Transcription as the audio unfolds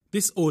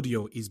This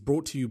audio is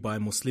brought to you by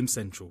Muslim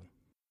Central.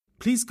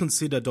 Please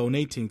consider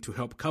donating to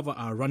help cover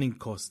our running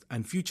costs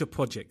and future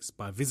projects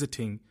by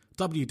visiting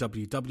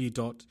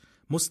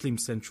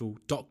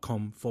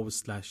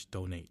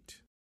www.muslimcentral.com/donate.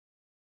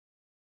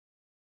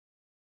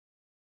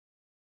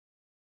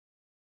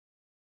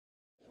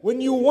 When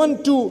you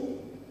want to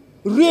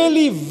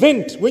really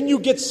vent, when you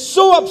get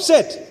so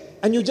upset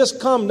and you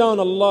just calm down,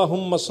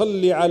 Allahumma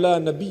salli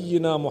ala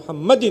nabiyyina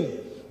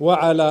Muhammadin wa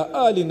ala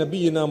ali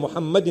nabiyyina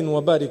Muhammadin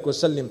wa barik wa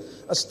sallim.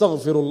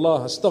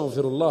 Astaghfirullah,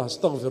 astaghfirullah,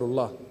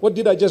 astaghfirullah. What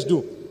did I just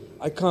do?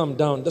 I calmed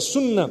down. The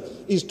sunnah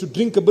is to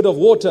drink a bit of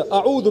water.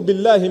 A'udhu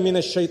billahi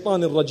minash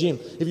shaitanir rajim.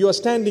 If you are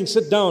standing,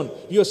 sit down.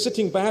 If you are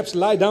sitting, perhaps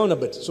lie down a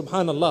bit.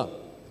 Subhanallah.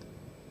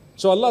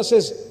 So Allah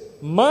says,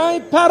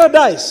 my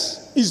paradise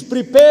is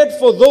prepared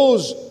for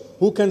those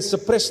who can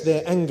suppress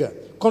their anger.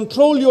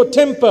 Control your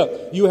temper,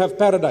 you have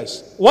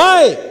paradise.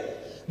 Why?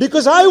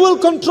 Because I will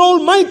control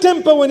my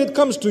temper when it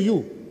comes to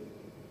you.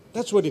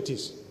 That's what it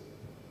is.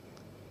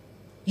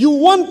 You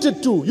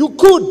wanted to, you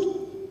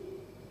could.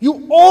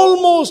 You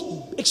almost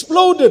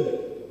exploded,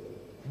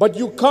 but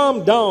you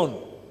calmed down.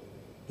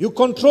 You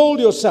controlled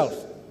yourself.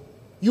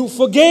 You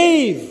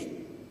forgave.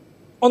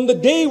 On the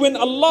day when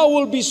Allah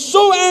will be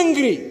so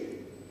angry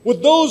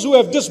with those who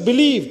have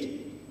disbelieved,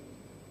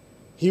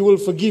 He will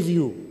forgive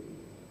you.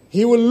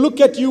 He will look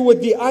at you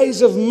with the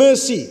eyes of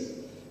mercy,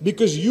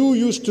 because you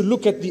used to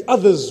look at the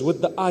others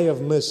with the eye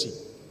of mercy.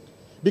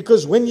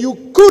 Because when you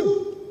could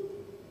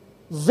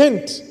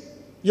vent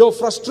your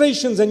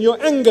frustrations and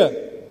your anger,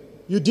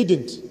 you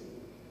didn't.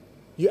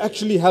 You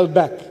actually held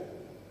back.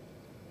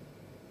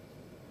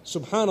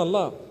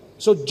 Subhanallah.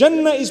 So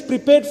Jannah is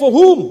prepared for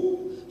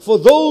whom? For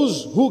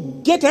those who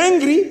get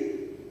angry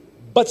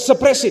but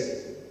suppress it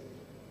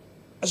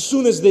as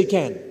soon as they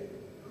can.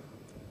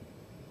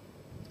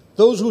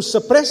 Those who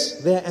suppress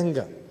their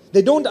anger.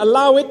 They don't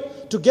allow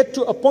it to get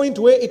to a point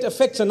where it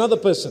affects another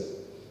person.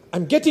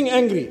 I'm getting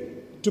angry.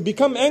 To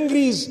become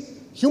angry is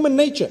human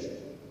nature.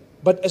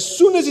 But as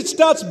soon as it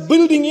starts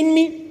building in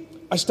me,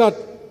 I start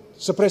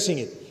suppressing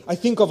it. I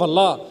think of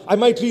Allah. I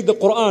might read the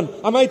Quran.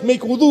 I might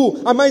make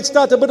wudu. I might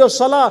start a bit of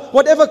salah.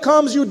 Whatever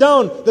calms you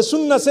down. The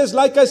sunnah says,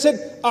 like I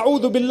said,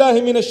 A'udhu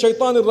billahi minash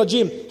shaitanir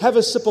rajim. Have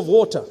a sip of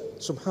water.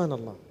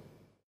 Subhanallah.